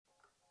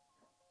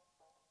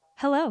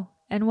Hello,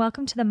 and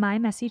welcome to the My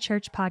Messy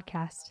Church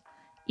podcast.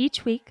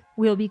 Each week,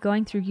 we'll be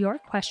going through your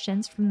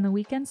questions from the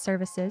weekend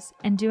services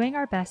and doing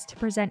our best to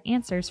present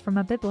answers from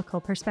a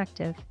biblical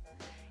perspective.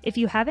 If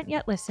you haven't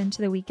yet listened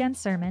to the weekend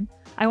sermon,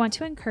 I want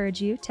to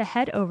encourage you to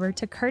head over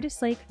to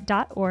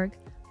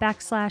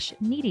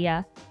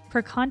curtislake.org/media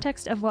for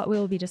context of what we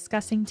will be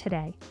discussing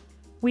today.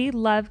 We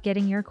love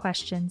getting your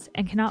questions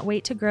and cannot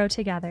wait to grow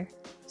together.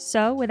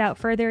 So, without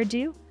further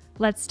ado,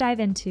 let's dive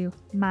into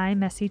My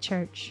Messy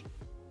Church.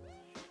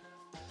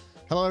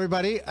 Hello,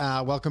 everybody.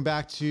 Welcome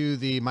back to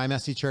the My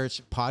Messy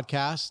Church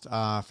podcast.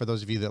 For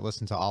those of you that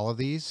listen to all of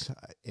these,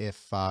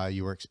 if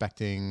you were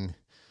expecting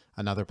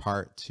another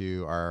part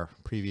to our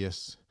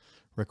previous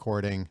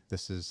recording,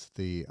 this is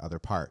the other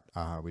part.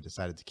 We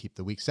decided to keep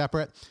the week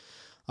separate.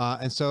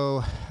 And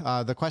so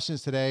the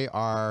questions today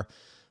are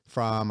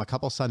from a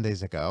couple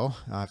Sundays ago,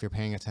 if you're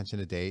paying attention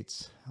to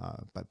dates.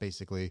 But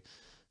basically,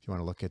 if you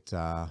want to look at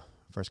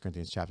 1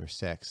 Corinthians chapter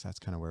 6, that's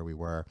kind of where we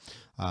were.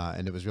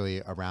 And it was really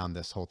around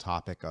this whole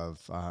topic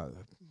of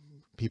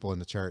people in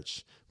the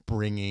church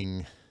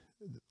bringing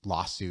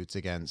lawsuits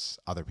against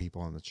other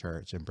people in the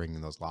church and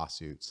bringing those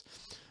lawsuits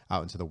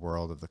out into the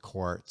world of the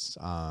courts,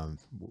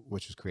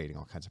 which was creating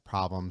all kinds of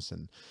problems.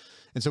 And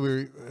so we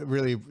were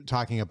really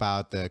talking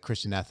about the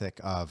Christian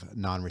ethic of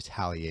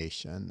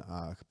non-retaliation,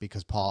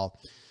 because Paul,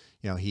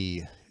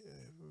 he,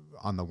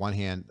 on the one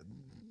hand,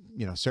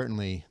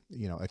 certainly,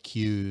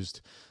 accused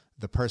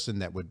the person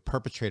that would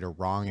perpetrate a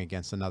wrong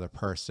against another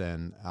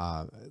person,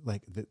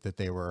 that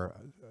they were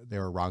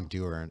a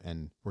wrongdoer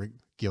and were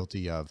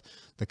guilty of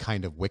the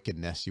kind of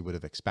wickedness you would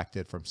have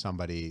expected from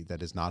somebody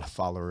that is not a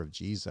follower of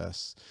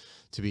Jesus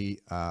to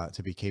be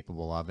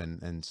capable of,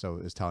 and so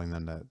is telling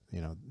them that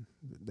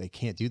they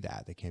can't do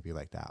that, they can't be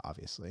like that,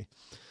 obviously.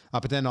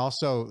 But then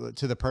also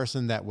to the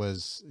person that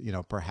was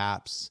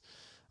perhaps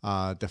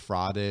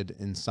defrauded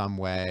in some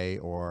way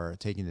or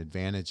taken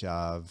advantage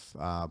of,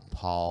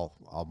 Paul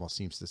almost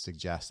seems to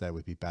suggest that it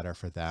would be better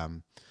for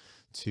them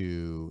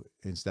to,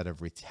 instead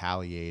of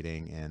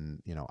retaliating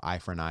and, eye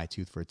for an eye,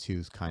 tooth for a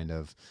tooth, kind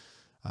of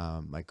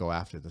go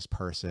after this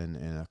person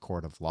in a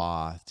court of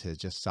law, to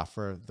just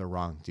suffer the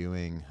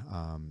wrongdoing.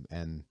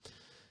 And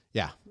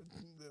yeah,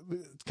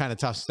 it's kind of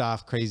tough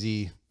stuff,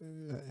 crazy.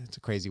 It's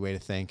a crazy way to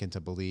think and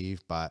to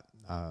believe, but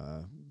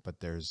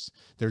there's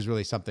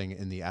really something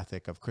in the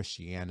ethic of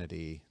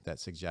Christianity that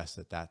suggests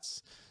that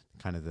that's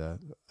kind of the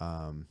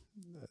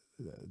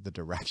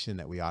direction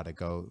that we ought to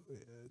go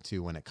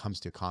to when it comes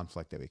to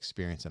conflict that we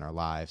experience in our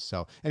lives.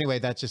 So anyway,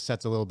 that just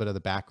sets a little bit of the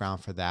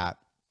background for that.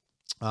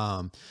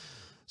 So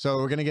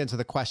we're going to get into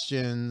the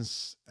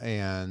questions,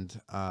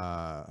 and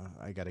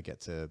I got to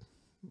get to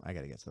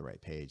the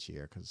right page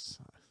here because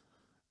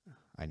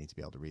I need to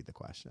be able to read the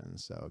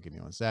questions. So give me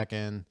 1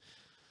 second.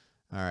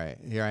 All right,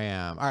 here I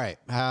am. All right.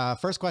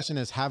 First question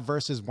is, have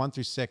verses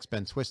 1-6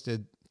 been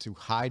twisted to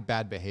hide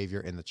bad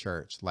behavior in the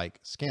church, like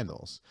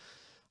scandals?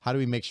 How do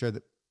we make sure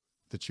that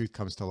the truth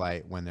comes to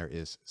light when there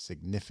is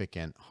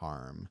significant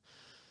harm?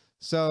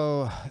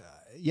 So,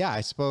 yeah, I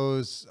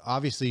suppose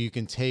obviously you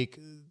can take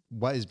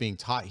what is being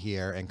taught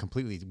here and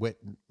completely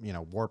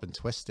warp and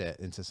twist it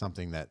into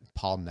something that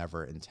Paul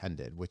never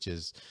intended, which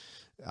is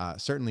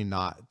certainly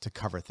not to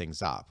cover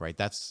things up, right?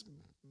 That's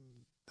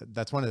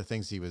one of the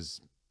things he was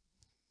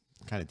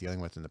kind of dealing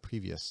with in the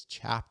previous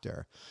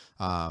chapter.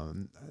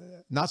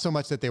 Not so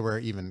much that they were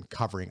even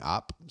covering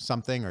up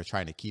something or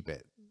trying to keep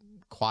it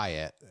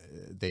quiet.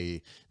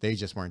 They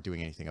just weren't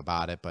doing anything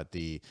about it. But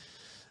the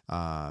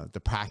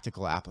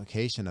practical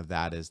application of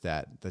that is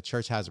that the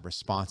church has a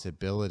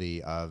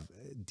responsibility of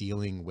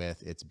dealing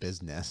with its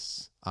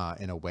business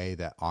in a way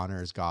that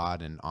honors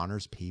God and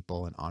honors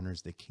people and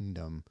honors the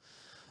kingdom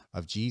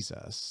of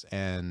Jesus.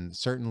 And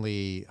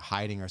certainly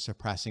hiding or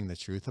suppressing the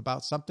truth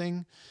about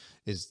something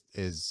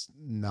is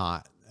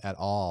not at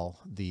all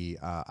the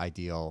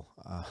ideal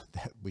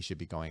that we should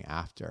be going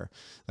after.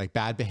 Like,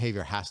 bad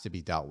behavior has to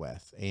be dealt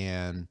with.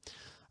 And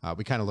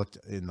we kind of looked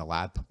in the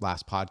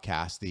last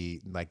podcast,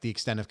 the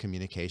extent of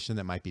communication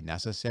that might be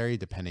necessary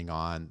depending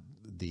on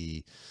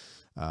the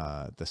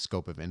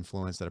scope of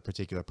influence that a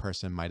particular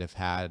person might have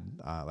had.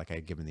 Like I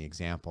had given the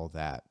example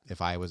that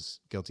if I was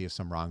guilty of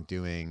some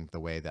wrongdoing, the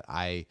way that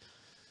I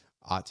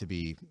ought to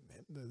be,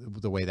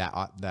 the way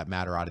that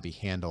matter ought to be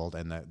handled,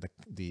 and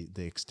the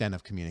extent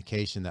of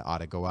communication that ought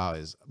to go out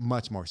is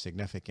much more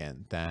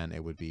significant than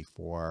it would be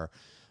for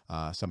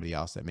somebody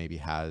else that maybe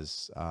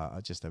has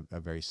just a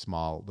very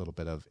small little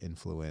bit of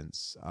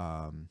influence.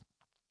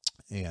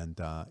 Let's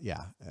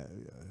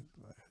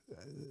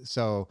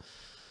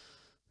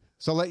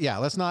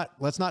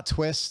not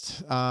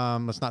twist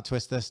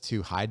this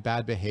to hide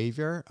bad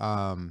behavior.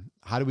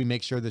 How do we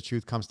make sure the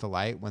truth comes to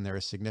light when there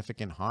is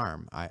significant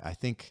harm? I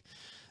think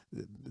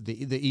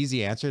the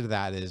easy answer to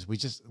that is we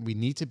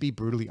need to be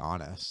brutally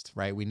honest,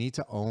 right? We need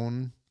to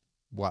own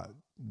what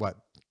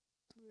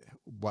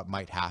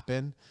might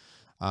happen,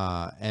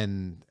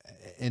 and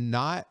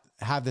not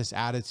have this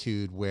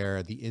attitude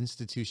where the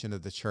institution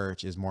of the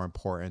church is more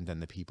important than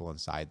the people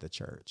inside the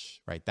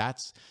church, right?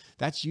 That's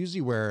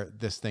usually where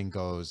this thing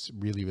goes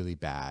really, really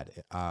bad.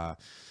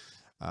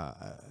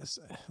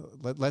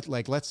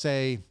 Let's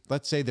say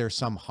there's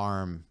some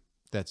harm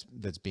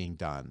that's being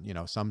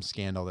done, some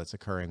scandal that's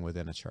occurring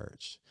within a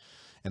church,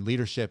 and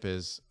leadership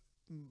is,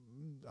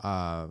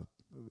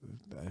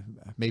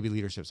 maybe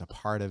leadership's a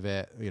part of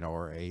it,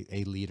 or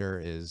a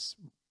leader is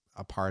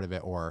a part of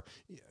it, or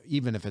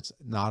even if it's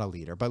not a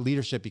leader, but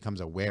leadership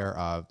becomes aware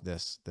of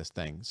this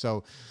thing.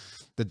 So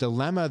the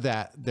dilemma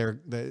that they're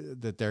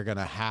going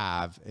to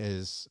have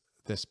is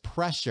this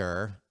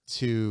pressure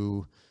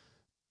to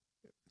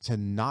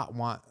not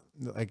want,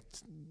 like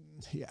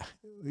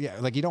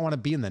you don't want to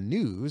be in the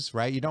news,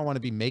 right? You don't want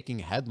to be making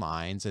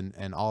headlines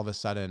and all of a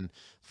sudden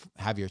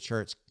have your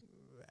church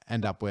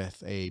end up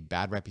with a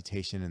bad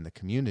reputation in the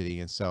community.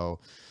 And so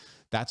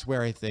that's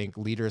where I think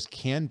leaders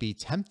can be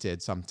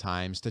tempted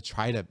sometimes to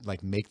try to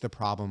make the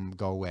problem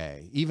go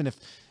away, even if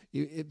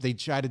they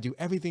try to do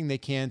everything they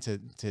can to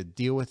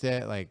deal with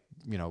it,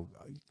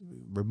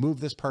 remove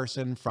this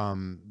person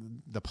from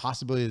the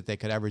possibility that they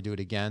could ever do it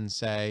again,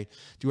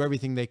 do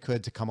everything they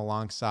could to come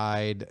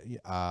alongside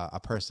a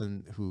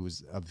person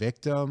who's a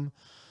victim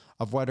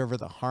of whatever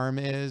the harm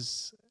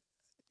is,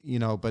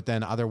 but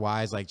then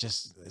otherwise,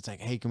 it's like,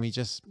 hey, can we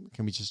just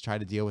try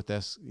to deal with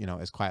this,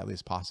 as quietly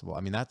as possible? I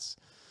mean,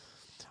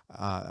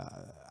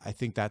 I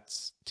think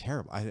that's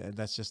terrible.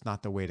 That's just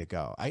not the way to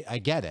go. I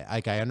get it.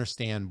 I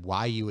understand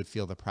why you would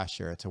feel the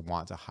pressure to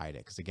want to hide it.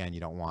 Because again, you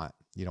don't want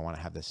to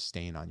have this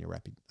stain on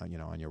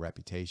your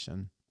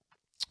reputation.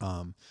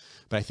 But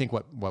I think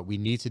what we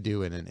need to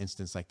do in an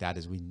instance like that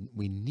is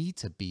we need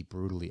to be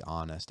brutally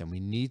honest, and we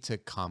need to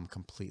come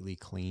completely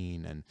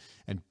clean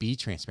and be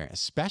transparent,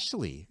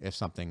 especially if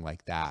something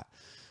like that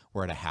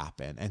were to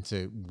happen, and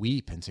to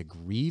weep and to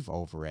grieve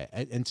over it,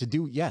 and to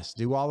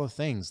do all the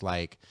things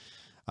like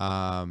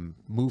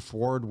move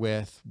forward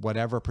with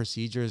whatever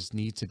procedures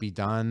need to be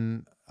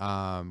done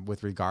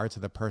with regard to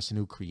the person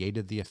who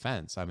created the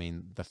offense. I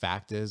mean, the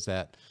fact is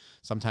that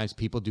sometimes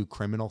people do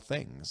criminal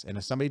things, and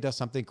if somebody does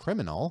something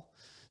criminal,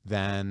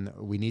 then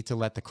we need to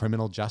let the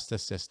criminal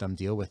justice system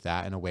deal with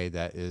that in a way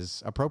that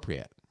is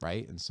appropriate,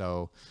 right? And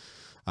so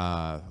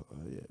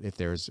if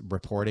there's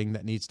reporting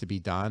that needs to be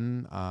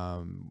done,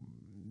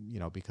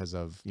 because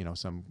of,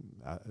 some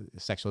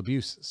sexual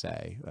abuse,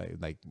 say,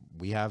 like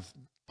we have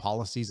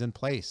policies in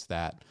place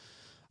that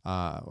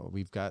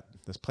we've got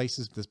this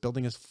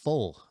building is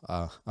full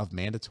of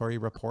mandatory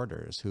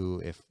reporters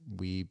who, if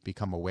we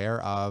become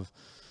aware of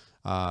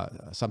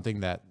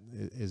something that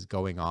is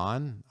going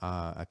on,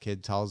 a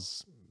kid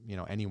tells,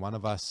 any one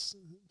of us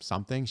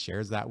something,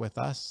 shares that with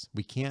us,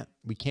 we can't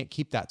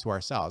keep that to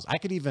ourselves. I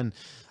could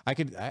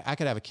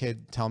have a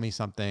kid tell me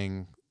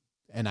something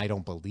and I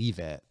don't believe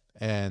it,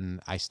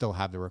 and I still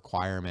have the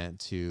requirement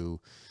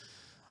to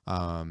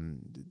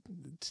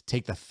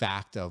take the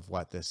fact of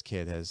what this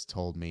kid has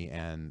told me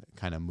and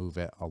kind of move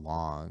it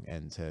along,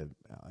 and to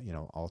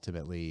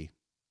ultimately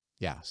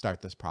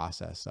start this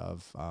process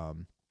of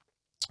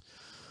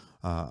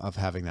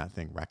having that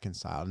thing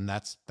reconciled. And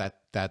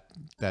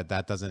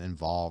that doesn't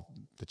involve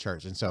the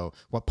church. And so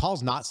what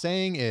Paul's not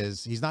saying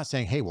is, he's not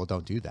saying, hey, well,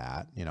 don't do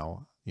that,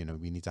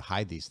 we need to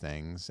hide these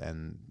things,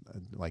 and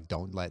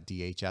don't let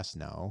DHS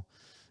know,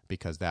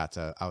 because that's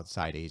an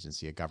outside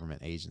agency, a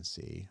government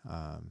agency.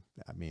 I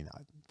mean,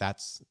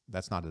 that's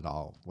not at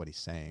all what he's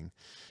saying.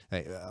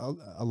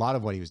 A lot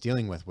of what he was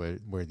dealing with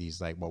were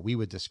these, what we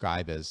would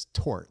describe as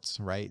torts,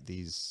 right?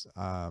 These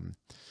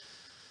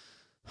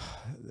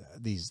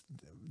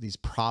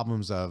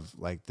problems of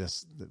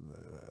this,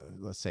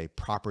 let's say,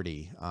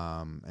 property,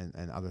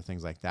 and other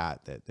things like that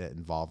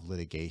involve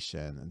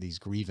litigation, and these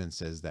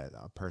grievances that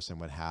a person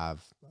would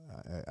have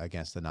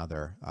against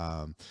another.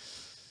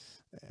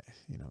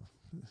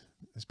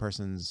 This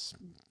person's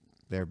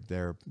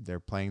they're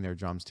playing their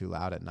drums too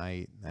loud at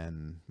night,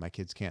 and my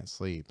kids can't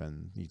sleep,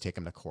 and you take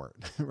them to court,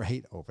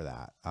 right, over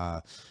that.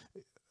 I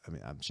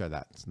mean, I'm sure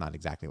that's not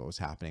exactly what was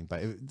happening,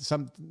 but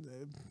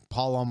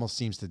Paul almost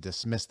seems to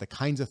dismiss the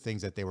kinds of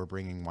things that they were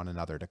bringing one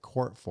another to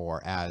court for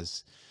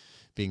as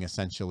being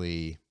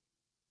essentially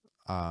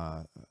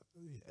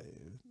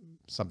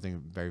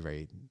something very,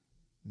 very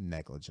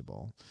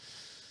negligible.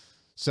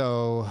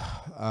 So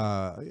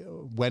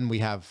when we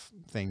have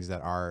things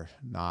that are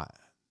not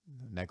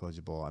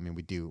negligible, I mean,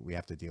 we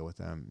have to deal with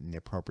them in the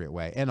appropriate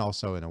way, and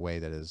also in a way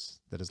that is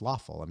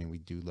lawful. I mean, we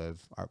do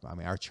live,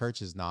 our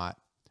church is not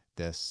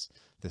this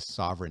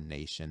sovereign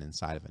nation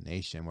inside of a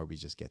nation where we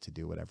just get to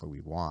do whatever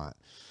we want.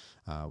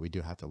 We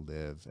do have to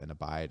live and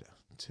abide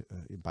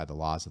by the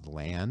laws of the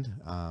land,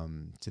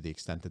 to the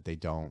extent that they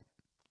don't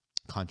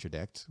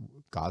contradict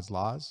God's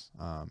laws.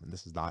 And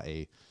this is not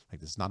a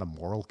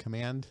moral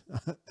command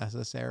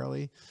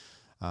necessarily.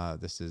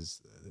 This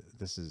is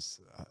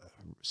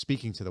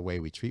speaking to the way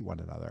we treat one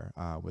another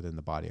within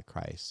the body of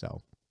Christ.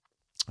 So,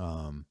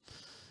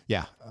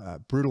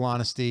 brutal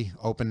honesty,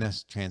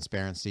 openness,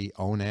 transparency,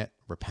 own it,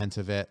 repent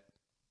of it,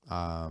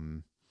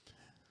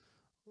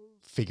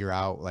 figure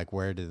out like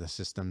where did the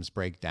systems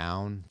break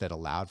down that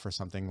allowed for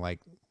something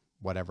like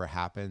whatever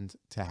happened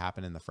to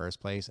happen in the first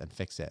place, and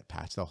fix it,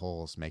 patch the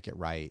holes, make it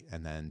right,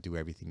 and then do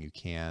everything you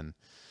can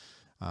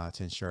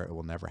to ensure it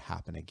will never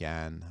happen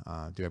again.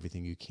 Do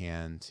everything you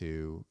can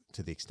to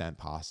the extent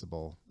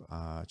possible,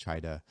 try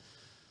to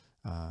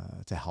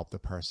help the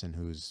person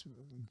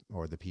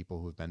or the people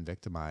who've been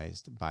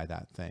victimized by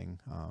that thing.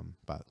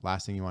 But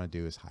last thing you want to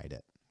do is hide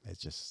it.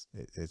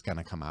 It's going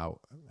to come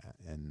out,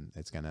 and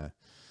it's going to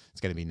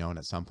be known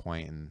at some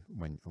point. And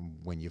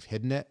when you've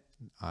hidden it,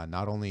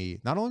 not only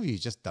have you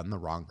just done the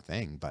wrong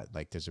thing, but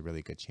like there's a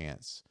really good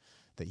chance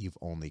that you've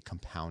only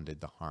compounded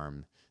the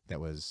harm that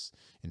was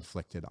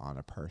inflicted on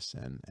a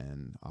person.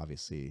 And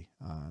obviously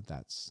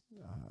that's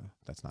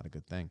not a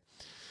good thing.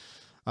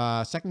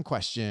 Second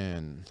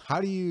question,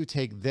 how do you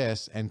take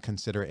this and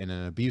consider it in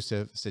an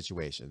abusive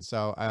situation?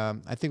 So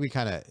I think we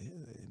kind of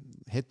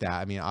hit that.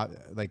 I mean,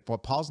 like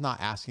what Paul's not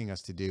asking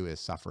us to do is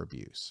suffer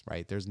abuse,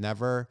 right? There's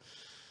never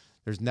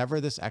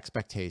this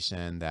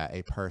expectation that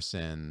a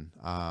person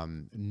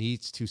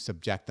needs to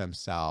subject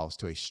themselves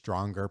to a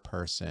stronger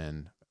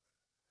person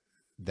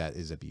that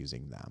is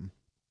abusing them.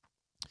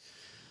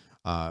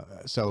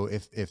 So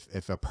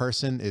if a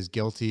person is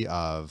guilty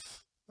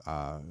of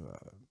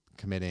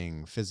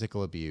committing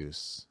physical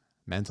abuse,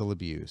 mental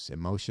abuse,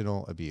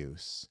 emotional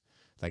abuse,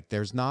 like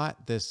there's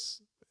not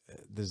this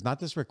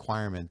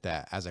requirement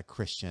that as a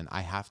Christian,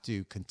 I have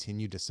to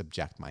continue to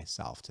subject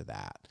myself to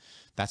that.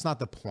 That's not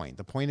the point.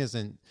 The point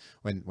isn't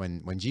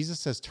when Jesus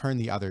says turn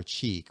the other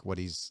cheek, what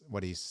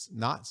he's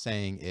not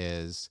saying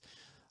is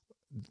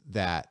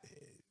that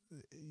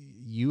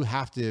you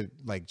have to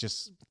like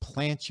just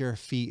plant your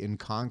feet in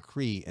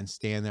concrete and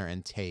stand there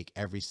and take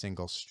every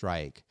single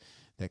strike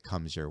that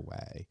comes your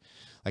way.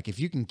 Like if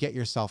you can get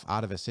yourself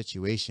out of a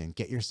situation,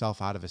 get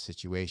yourself out of a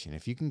situation.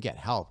 If you can get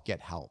help,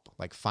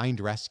 like find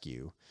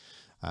rescue.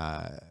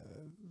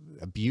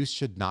 Abuse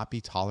should not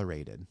be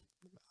tolerated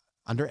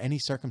under any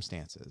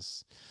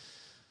circumstances.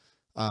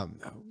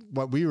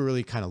 What we were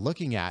really kind of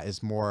looking at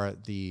is more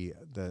the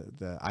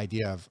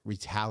idea of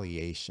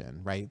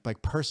retaliation, right?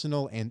 Like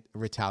personal and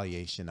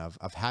retaliation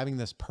of having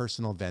this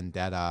personal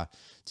vendetta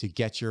to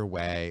get your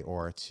way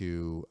or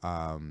to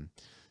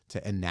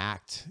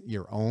enact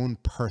your own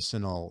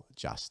personal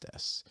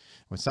justice.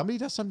 When somebody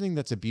does something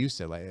that's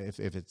abusive, like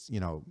if it's,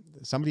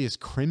 somebody is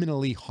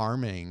criminally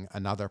harming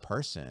another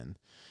person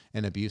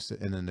in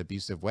an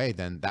abusive way,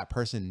 then that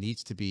person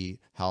needs to be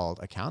held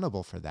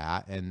accountable for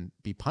that and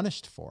be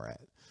punished for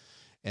it.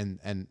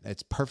 And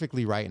it's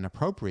perfectly right and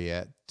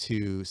appropriate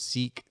to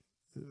seek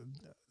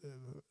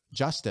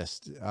justice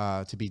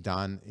to be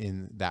done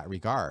in that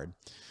regard.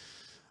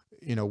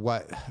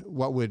 What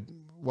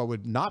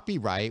would not be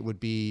right would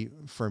be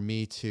for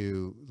me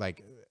to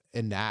like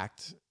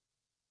enact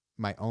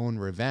my own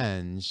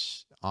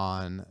revenge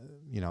on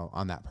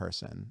that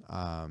person.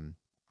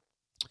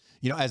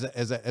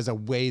 As a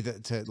way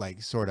to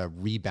like sort of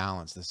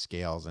rebalance the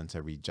scales and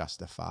to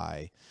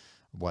justify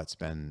what's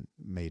been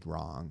made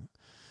wrong.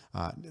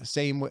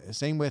 Same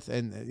with,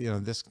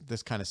 and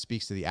this kind of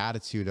speaks to the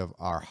attitude of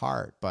our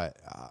heart. But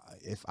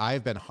if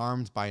I've been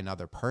harmed by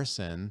another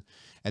person,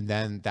 and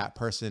then that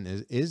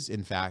person is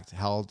in fact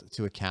held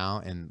to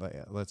account, and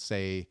let's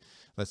say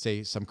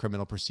some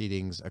criminal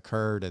proceedings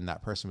occurred, and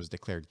that person was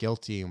declared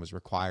guilty and was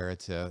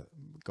required to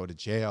go to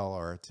jail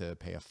or to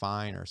pay a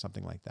fine or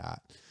something like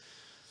that.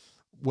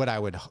 What I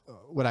would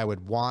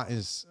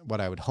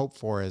hope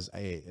for is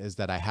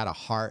that I had a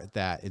heart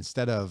that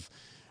instead of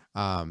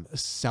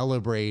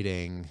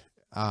celebrating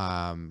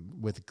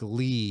with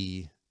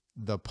glee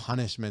the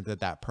punishment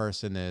that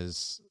person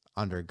is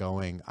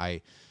undergoing,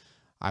 I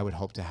would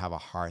hope to have a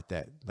heart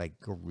that like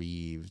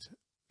grieved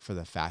for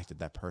the fact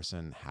that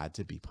person had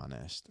to be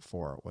punished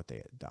for what they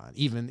had done,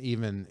 even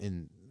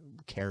in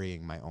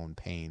carrying my own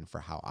pain for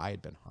how I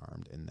had been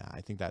harmed in that.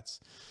 I think that's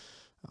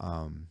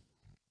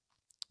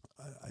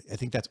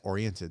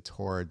oriented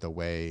toward the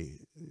way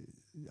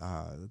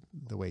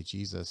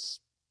Jesus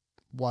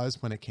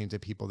was when it came to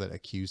people that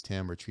accused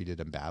him or treated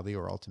him badly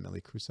or ultimately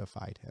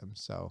crucified him.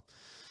 So,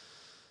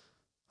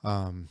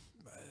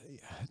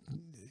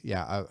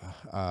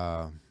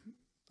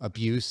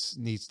 abuse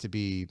needs to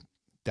be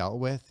dealt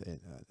with. It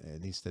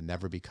needs to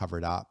never be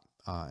covered up.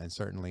 And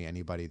certainly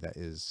anybody that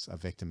is a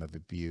victim of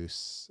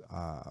abuse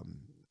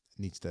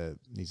needs to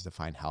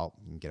find help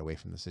and get away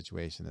from the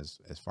situation as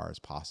far as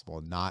possible,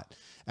 and not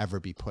ever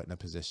be put in a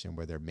position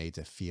where they're made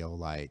to feel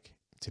like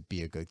to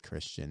be a good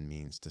Christian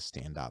means to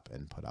stand up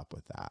and put up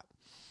with that.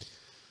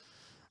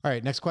 All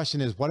right, next question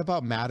is, what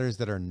about matters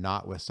that are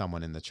not with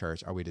someone in the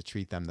church? Are we to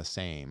treat them the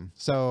same?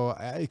 So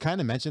I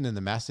kind of mentioned in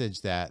the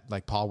message that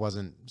like Paul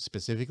wasn't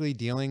specifically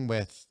dealing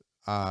with,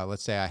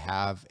 let's say I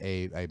have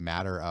a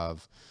matter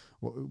of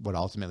what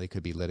ultimately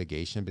could be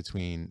litigation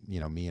between,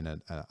 me and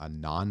a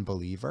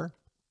non-believer.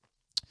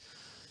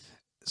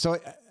 So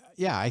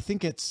yeah, I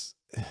think it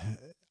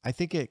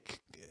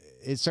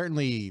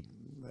certainly,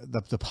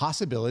 the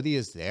possibility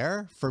is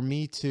there for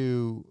me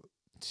to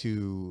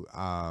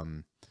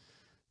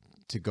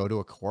go to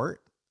a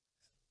court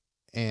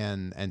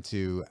and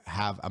to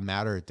have a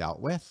matter dealt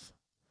with,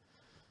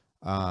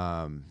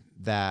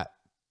 that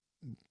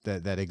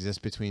exists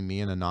between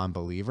me and a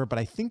non-believer. But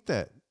I think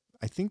the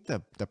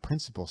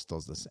principle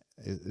still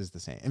is the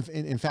same.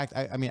 In fact,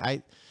 I mean,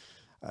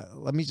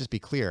 let me just be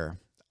clear.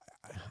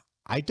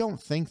 I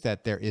don't think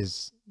that there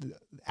is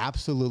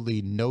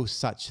absolutely no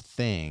such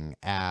thing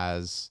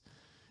as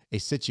a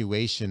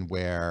situation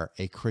where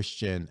a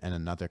Christian and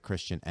another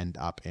Christian end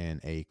up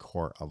in a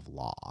court of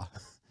law.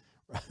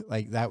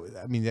 Like that.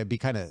 I mean, I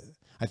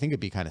think it'd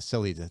be kind of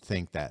silly to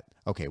think that,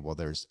 okay, well,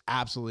 there's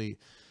absolutely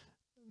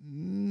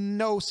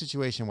no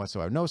situation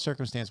whatsoever, no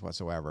circumstance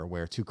whatsoever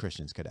where two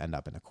Christians could end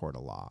up in a court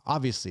of law.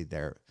 Obviously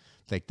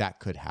that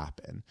could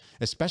happen,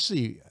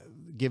 especially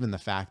given the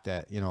fact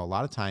that, a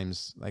lot of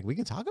times, like, we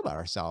can talk about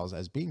ourselves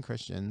as being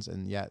Christians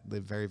and yet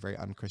live very, very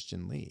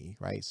unchristianly.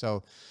 Right.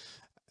 So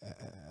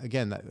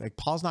again, like,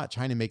 Paul's not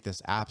trying to make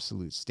this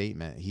absolute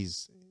statement.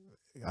 He's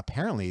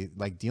apparently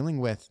like dealing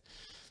with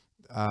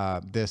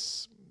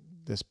this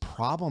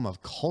problem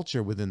of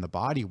culture within the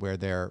body where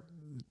they're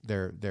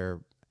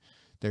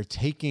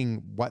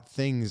taking what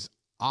things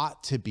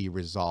ought to be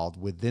resolved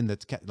within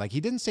like, he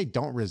didn't say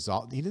don't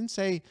resolve. He didn't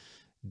say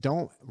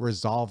don't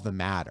resolve the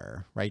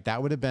matter, right?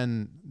 That would have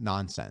been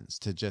nonsense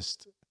to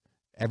just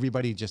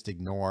everybody just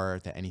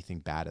ignore that anything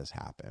bad has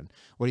happened.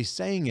 What he's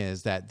saying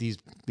is that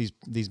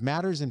these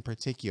matters in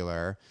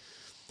particular,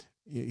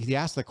 he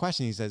asked the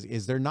question, he says,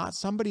 is there not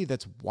somebody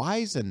that's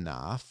wise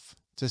enough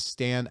to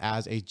stand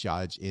as a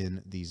judge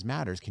in these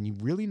matters? Can you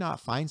really not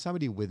find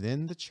somebody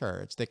within the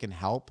church that can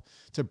help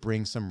to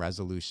bring some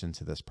resolution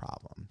to this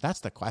problem? That's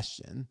the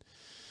question.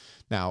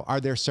 Now,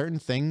 are there certain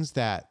things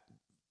that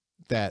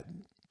the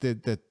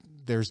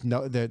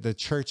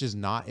church is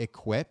not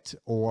equipped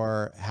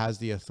or has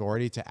the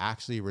authority to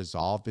actually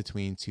resolve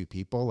between two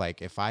people?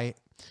 Like, if I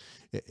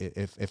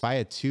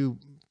had two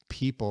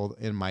people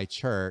in my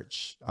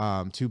church,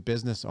 two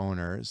business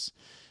owners,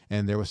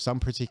 and there was some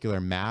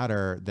particular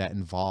matter that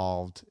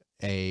involved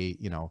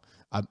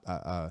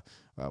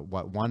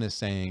what one is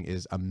saying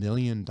is $1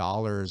 million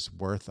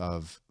worth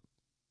of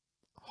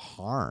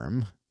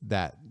harm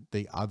that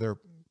the other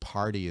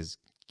party is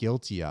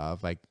guilty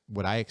of, like,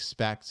 would I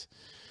expect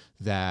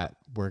that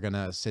we're going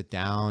to sit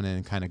down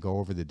and kind of go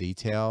over the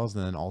details,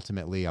 and then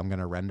ultimately I'm going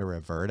to render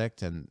a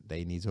verdict and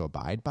they need to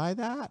abide by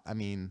that? I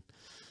mean,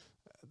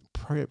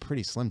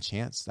 pretty slim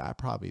chance that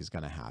probably is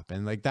going to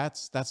happen. Like,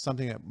 that's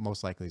something that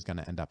most likely is going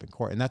to end up in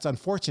court, and that's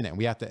unfortunate. And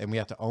we have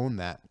to own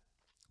that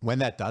when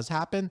that does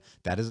happen,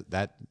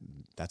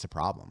 that's a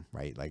problem,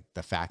 right? Like,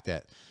 the fact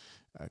that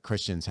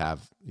Christians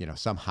have,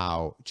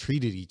 somehow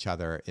treated each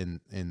other in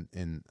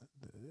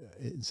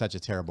such a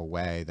terrible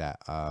way that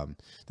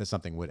that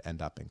something would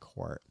end up in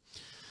court.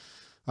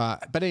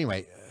 But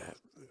anyway,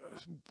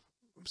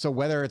 so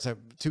whether it's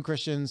two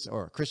Christians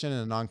or a Christian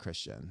and a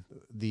non-Christian,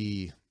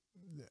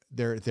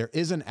 there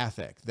is an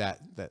ethic that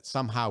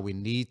somehow we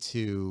need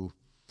to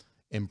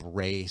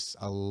embrace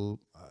a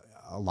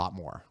lot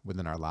more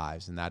within our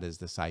lives, and that is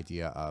this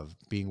idea of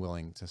being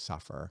willing to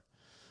suffer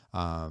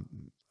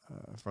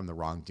from the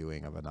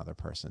wrongdoing of another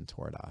person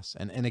toward us.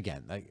 And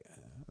again, like,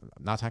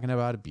 I'm not talking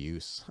about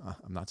abuse.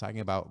 I'm not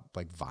talking about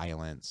like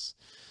violence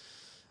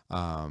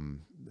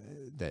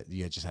that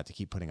you just have to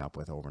keep putting up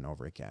with over and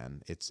over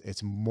again.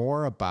 It's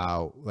more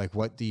about, like,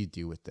 what do you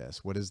do with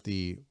this? What is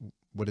the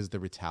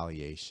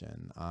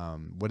retaliation?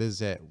 What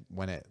is it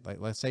when it, like,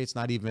 let's say it's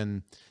not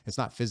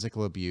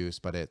physical abuse,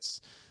 but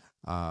it's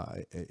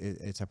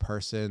a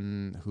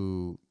person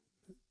who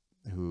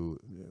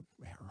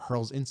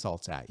hurls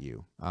insults at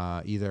you,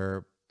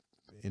 either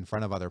in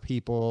front of other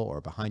people or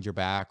behind your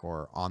back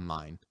or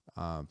online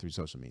through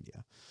social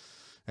media.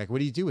 Like, what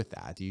do you do with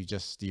that? Do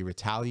you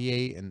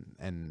retaliate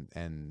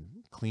and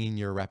clean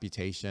your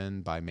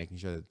reputation by making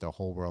sure that the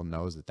whole world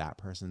knows that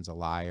person's a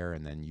liar,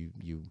 and then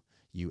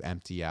you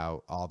empty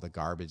out all the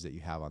garbage that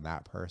you have on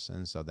that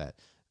person so that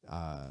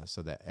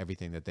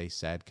everything that they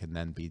said can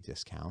then be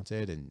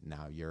discounted, and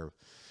now you're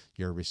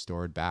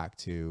restored back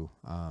to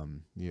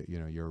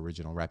your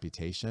original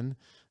reputation?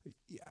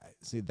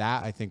 See,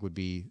 that I think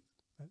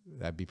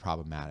that'd be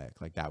problematic.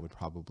 Like, that would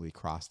probably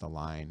cross the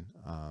line,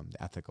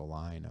 the ethical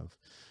line of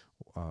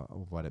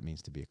what it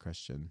means to be a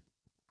Christian.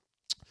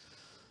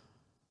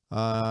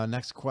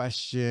 Next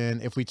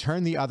question. If we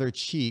turn the other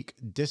cheek,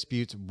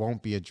 disputes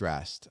won't be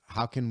addressed.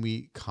 How can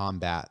we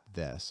combat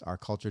this? Our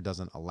culture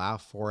doesn't allow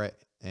for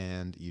it,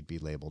 and you'd be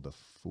labeled a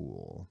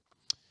fool.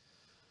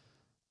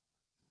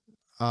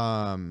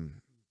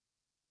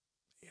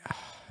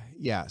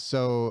 Yeah.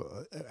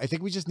 So I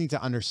think we just need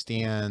to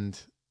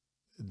understand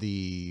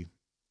the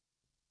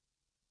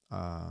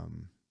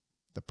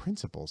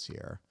principles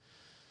here.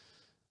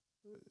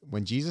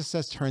 When Jesus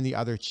says turn the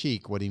other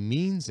cheek, what he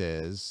means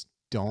is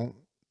don't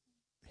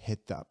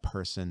hit that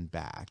person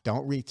back.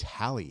 Don't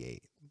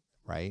retaliate,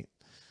 right?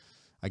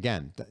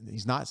 Again,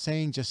 he's not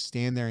saying just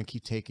stand there and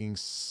keep taking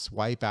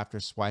swipe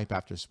after swipe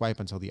after swipe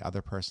until the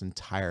other person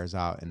tires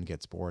out and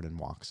gets bored and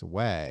walks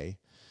away.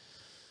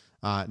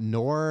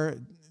 Nor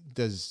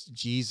does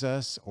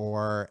Jesus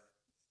or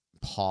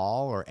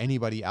Paul or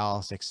anybody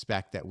else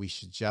expect that we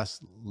should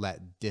just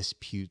let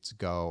disputes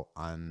go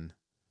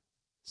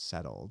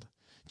unsettled.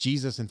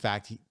 Jesus, in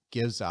fact, he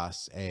gives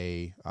us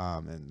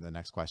and the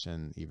next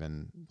question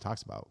even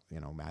talks about,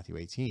 Matthew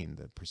 18,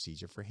 the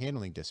procedure for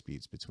handling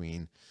disputes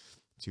between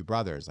two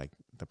brothers, like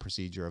the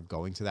procedure of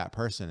going to that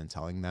person and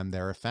telling them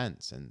their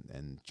offense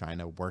and trying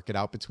to work it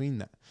out between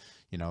them,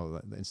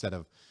 instead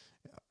of,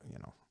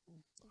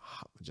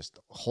 just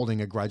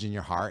holding a grudge in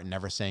your heart and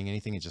never saying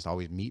anything and just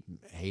always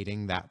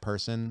hating that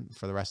person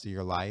for the rest of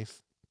your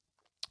life.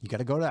 You got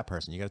to go to that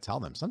person. You got to tell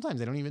them. Sometimes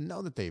they don't even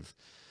know that they've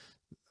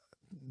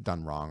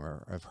done wrong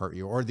or have hurt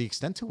you, or the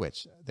extent to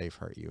which they've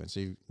hurt you. And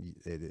so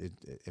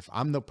if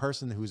I'm the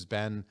person who's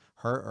been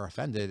hurt or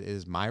offended, it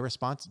is my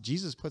response.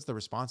 Jesus puts the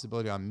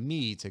responsibility on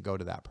me to go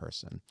to that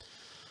person.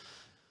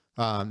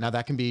 Now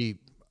that can be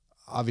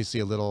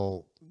obviously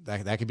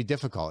that could be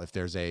difficult if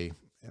there's a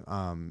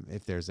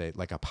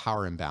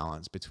power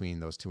imbalance between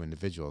those two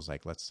individuals.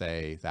 Like, let's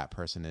say that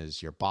person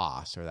is your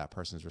boss, or that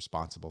person is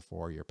responsible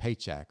for your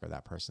paycheck, or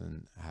that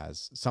person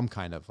has some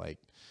kind of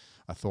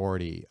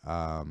authority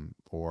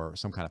or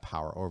some kind of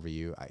power over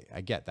you.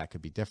 I get that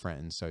could be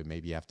different. And so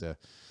maybe you have to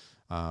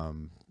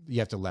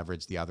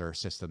leverage the other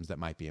systems that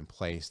might be in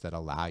place that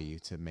allow you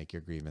to make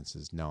your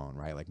grievances known,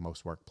 right? Like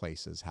most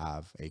workplaces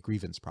have a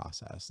grievance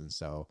process. And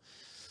so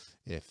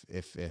if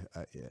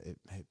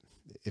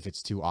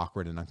it's too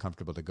awkward and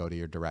uncomfortable to go to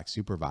your direct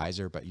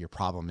supervisor, but your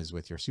problem is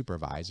with your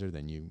supervisor,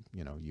 then you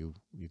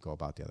go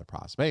about the other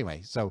process. But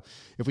anyway, so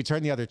if we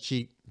turn the other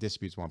cheek,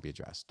 disputes won't be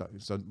addressed.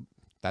 So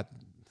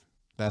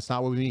that's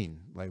not what we mean.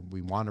 Like,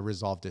 we want to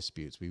resolve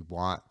disputes. We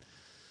want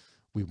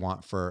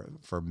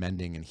for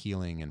mending and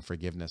healing and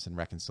forgiveness and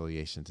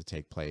reconciliation to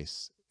take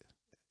place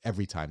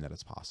every time that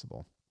it's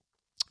possible.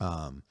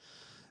 So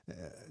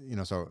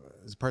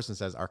this person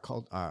says,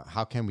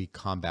 how can we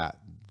combat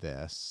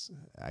this?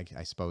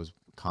 I suppose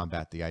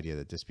combat the idea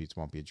that disputes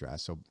won't be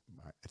addressed. So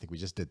I think we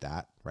just did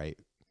that, right?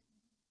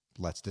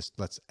 Let's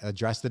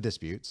address the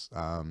disputes.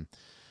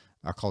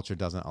 Our culture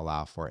doesn't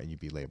allow for it, and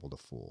you'd be labeled a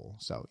fool.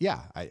 So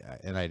yeah,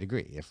 I'd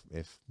agree.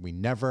 If we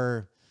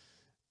never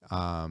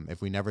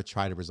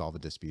try to resolve a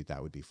dispute,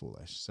 that would be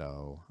foolish.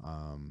 So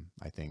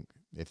I think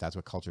if that's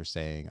what culture is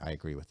saying, I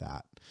agree with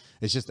that.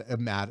 It's just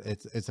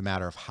it's a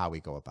matter of how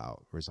we go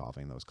about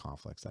resolving those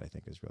conflicts that I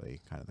think is really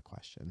kind of the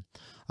question.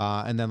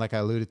 And then, like I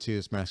alluded to,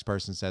 this next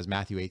person says,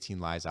 Matthew 18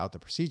 lies out the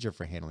procedure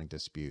for handling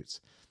disputes.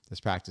 This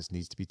practice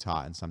needs to be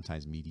taught and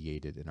sometimes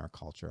mediated in our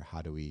culture.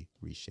 How do we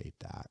reshape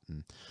that?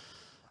 And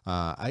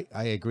I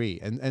agree.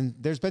 And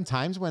there's been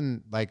times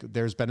when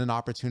there's been an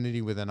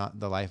opportunity within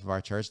the life of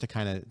our church to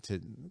kind of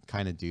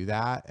do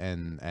that.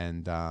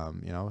 And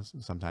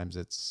sometimes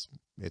it's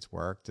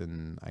worked,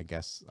 and I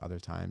guess other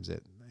times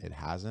it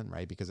hasn't,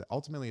 right? Because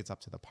ultimately it's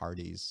up to the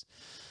parties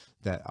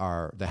that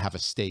have a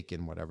stake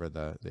in whatever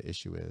the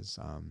issue is.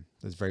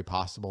 It's very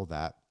possible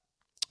that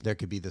there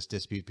could be this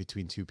dispute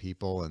between two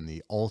people, and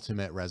the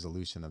ultimate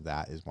resolution of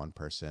that is one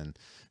person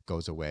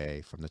goes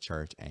away from the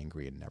church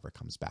angry and never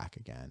comes back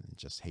again, and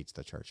just hates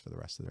the church for the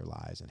rest of their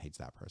lives and hates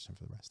that person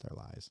for the rest of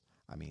their lives.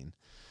 I mean,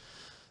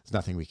 there's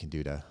nothing we can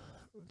do to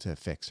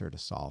fix or to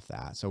solve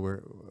that. So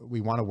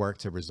we want to work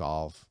to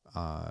resolve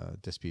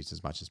disputes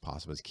as much as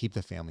possible, to keep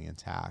the family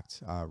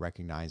intact,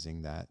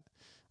 recognizing that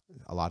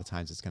a lot of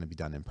times it's going to be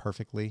done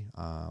imperfectly.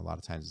 A lot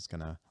of times it's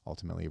going to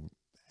ultimately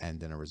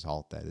end in a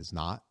result that is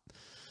not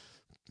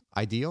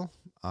ideal,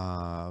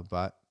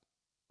 but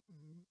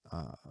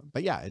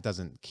yeah, it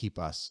doesn't keep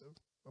us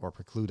or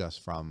preclude us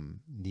from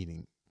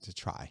needing to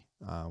try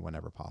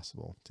whenever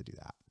possible to do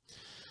that.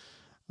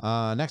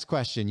 Next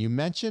question. You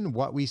mentioned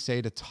what we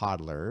say to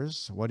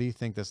toddlers. What do you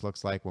think this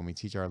looks like when we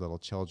teach our little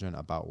children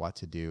about what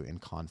to do in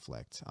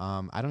conflict?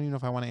 I don't even know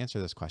if I want to answer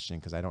this question,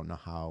 because I don't know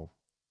how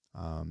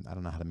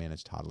to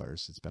manage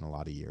toddlers. It's been a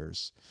lot of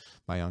years.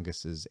 My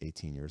youngest is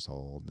 18 years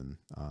old, and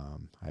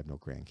I have no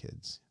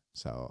grandkids.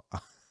 So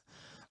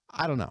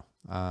I don't know.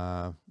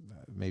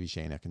 Maybe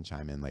Shayna can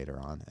chime in later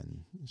on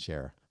and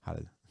share how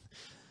to.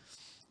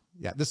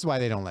 Yeah, this is why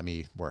they don't let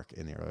me work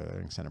in the early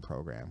learning center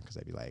program, because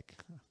I'd be like,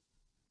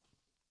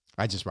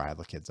 I just rile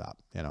the kids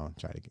up,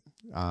 try to.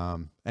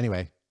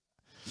 Anyway,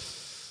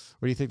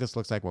 what do you think this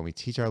looks like when we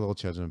teach our little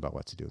children about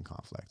what to do in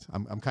conflict?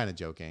 I'm kind of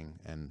joking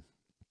and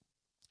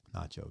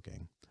not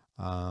joking.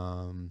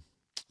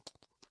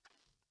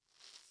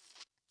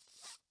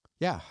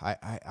 Yeah,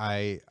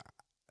 I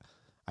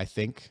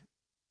think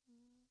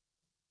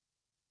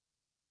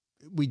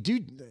we do.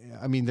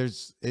 I mean,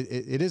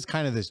 it is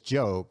kind of this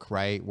joke,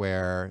 right?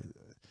 Where,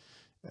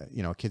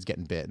 a kid's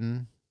getting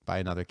bitten by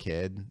another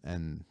kid,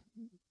 and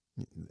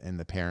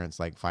the parents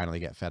finally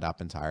get fed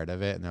up and tired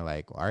of it. And they're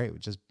like, all right,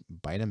 just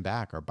bite him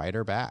back or bite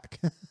her back.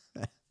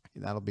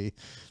 That'll be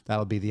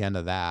the end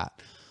of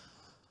that.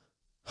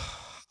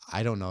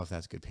 I don't know if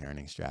that's good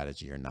parenting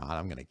strategy or not.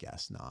 I'm going to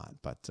guess not,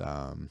 but,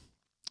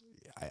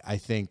 I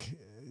think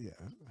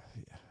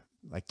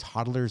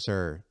toddlers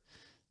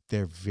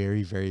they're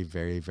very, very,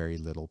 very, very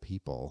little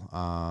people.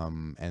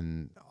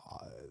 And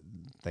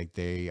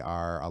they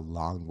are a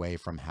long way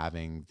from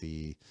having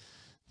the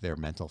their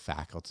mental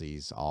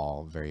faculties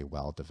all very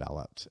well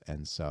developed.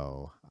 And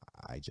so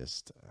I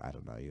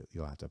don't know,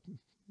 you'll have to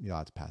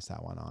pass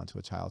that one on to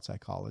a child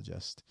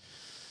psychologist.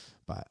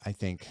 But I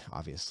think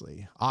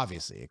obviously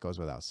it goes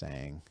without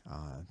saying,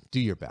 do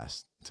your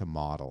best to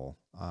model.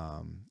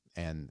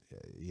 And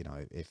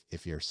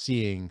if you're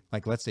seeing,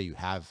 like, let's say you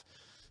have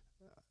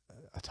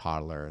a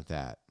toddler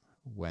that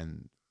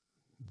when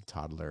the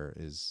toddler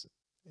is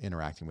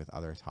interacting with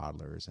other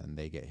toddlers and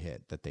they get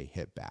hit, that they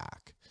hit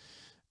back.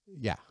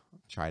 Yeah.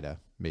 Try to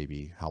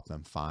maybe help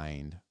them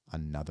find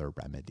another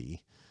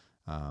remedy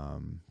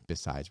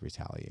besides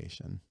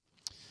retaliation.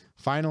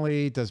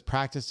 Finally, does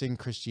practicing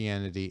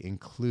Christianity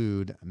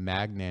include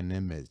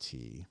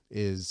magnanimity?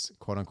 Is,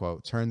 quote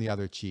unquote, turn the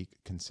other cheek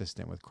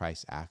consistent with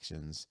Christ's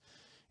actions,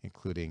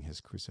 including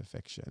his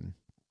crucifixion?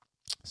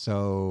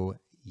 So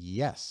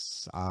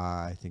yes,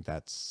 I think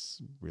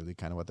that's really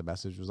kind of what the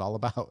message was all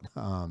about.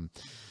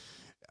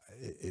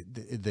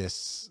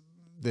 This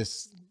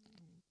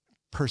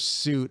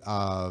pursuit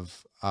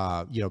of,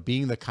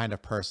 being the kind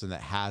of person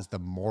that has the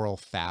moral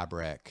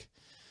fabric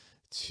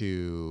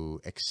to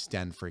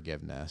extend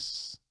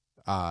forgiveness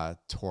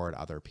toward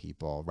other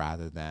people,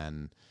 rather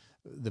than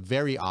the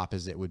very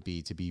opposite would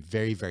be to be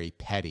very, very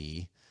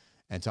petty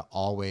and to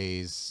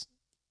always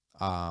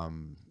try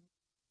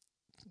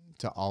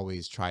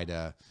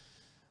to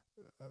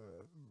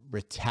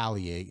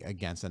retaliate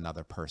against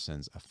another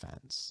person's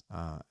offense.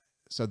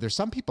 So there's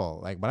some people,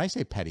 like, when I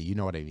say petty, you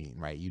know what I mean,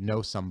 right? You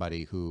know,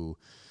 somebody who,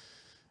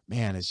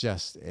 man, it's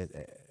just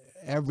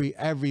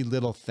every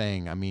little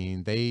thing. I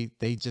mean, they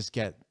just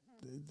get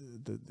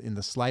in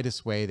the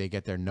slightest way, they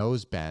get their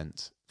nose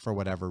bent for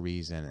whatever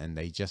reason, and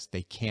they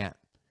can't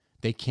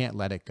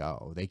let it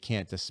go. They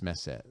can't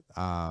dismiss it.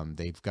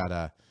 They've got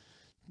to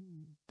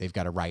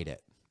write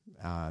it.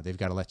 They've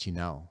got to let you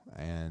know.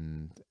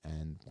 And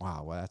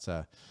wow, well,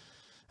 that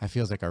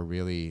feels like a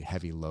really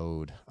heavy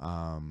load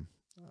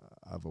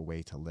of a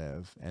way to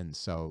live. And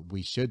so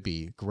we should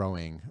be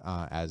growing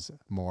as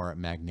more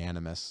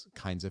magnanimous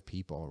kinds of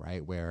people,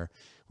 right? Where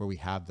we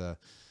have the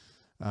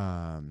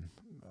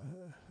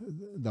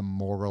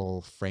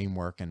moral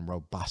framework and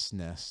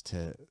robustness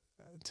to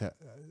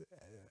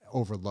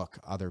overlook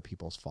other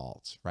people's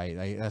faults,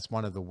 right? That's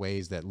one of the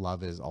ways that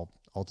love is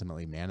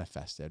ultimately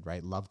manifested,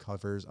 right? Love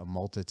covers a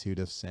multitude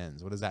of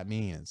sins. What does that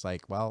mean? It's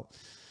like, well,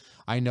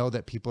 I know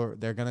that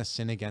they're going to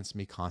sin against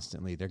me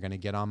constantly. They're going to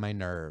get on my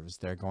nerves.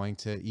 They're going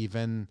to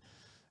even,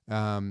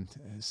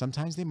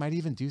 sometimes they might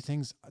even do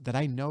things that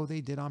I know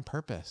they did on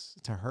purpose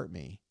to hurt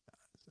me.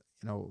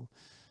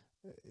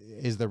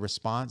 Is the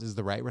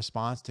right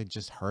response to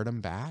just hurt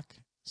them back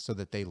so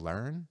that they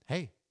learn,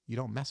 hey, you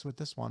don't mess with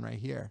this one right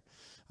here,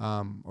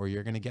 or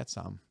you're going to get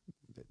some,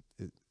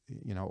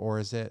 or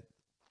is it,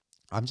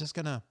 I'm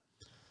going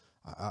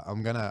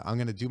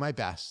to do my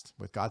best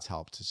with God's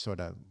help to sort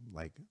of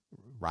like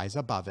rise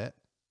above it,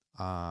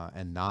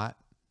 and not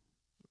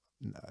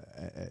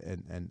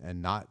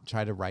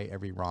try to right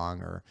every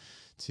wrong or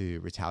to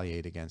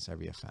retaliate against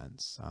every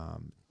offense.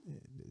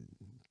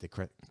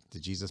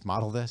 Did Jesus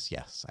model this?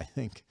 Yes. I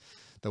think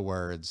the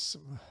words,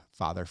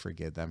 Father,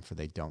 forgive them, for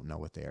they don't know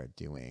what they are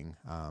doing.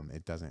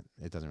 It doesn't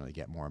really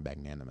get more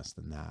magnanimous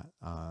than that.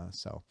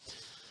 So,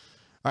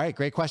 all right,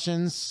 great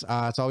questions.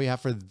 That's all we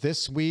have for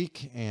this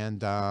week.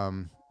 And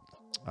hope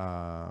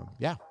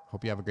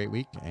you have a great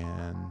week,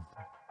 and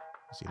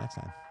see you next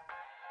time.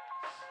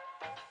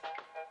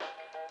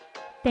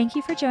 Thank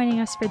you for joining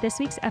us for this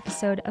week's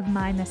episode of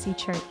My Messy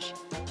Church.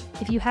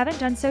 If you haven't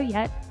done so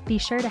yet, be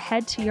sure to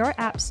head to your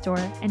app store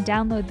and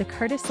download the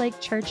Curtis Lake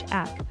Church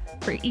app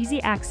for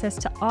easy access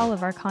to all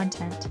of our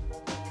content.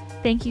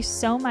 Thank you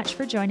so much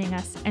for joining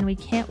us, and we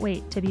can't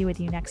wait to be with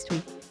you next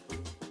week.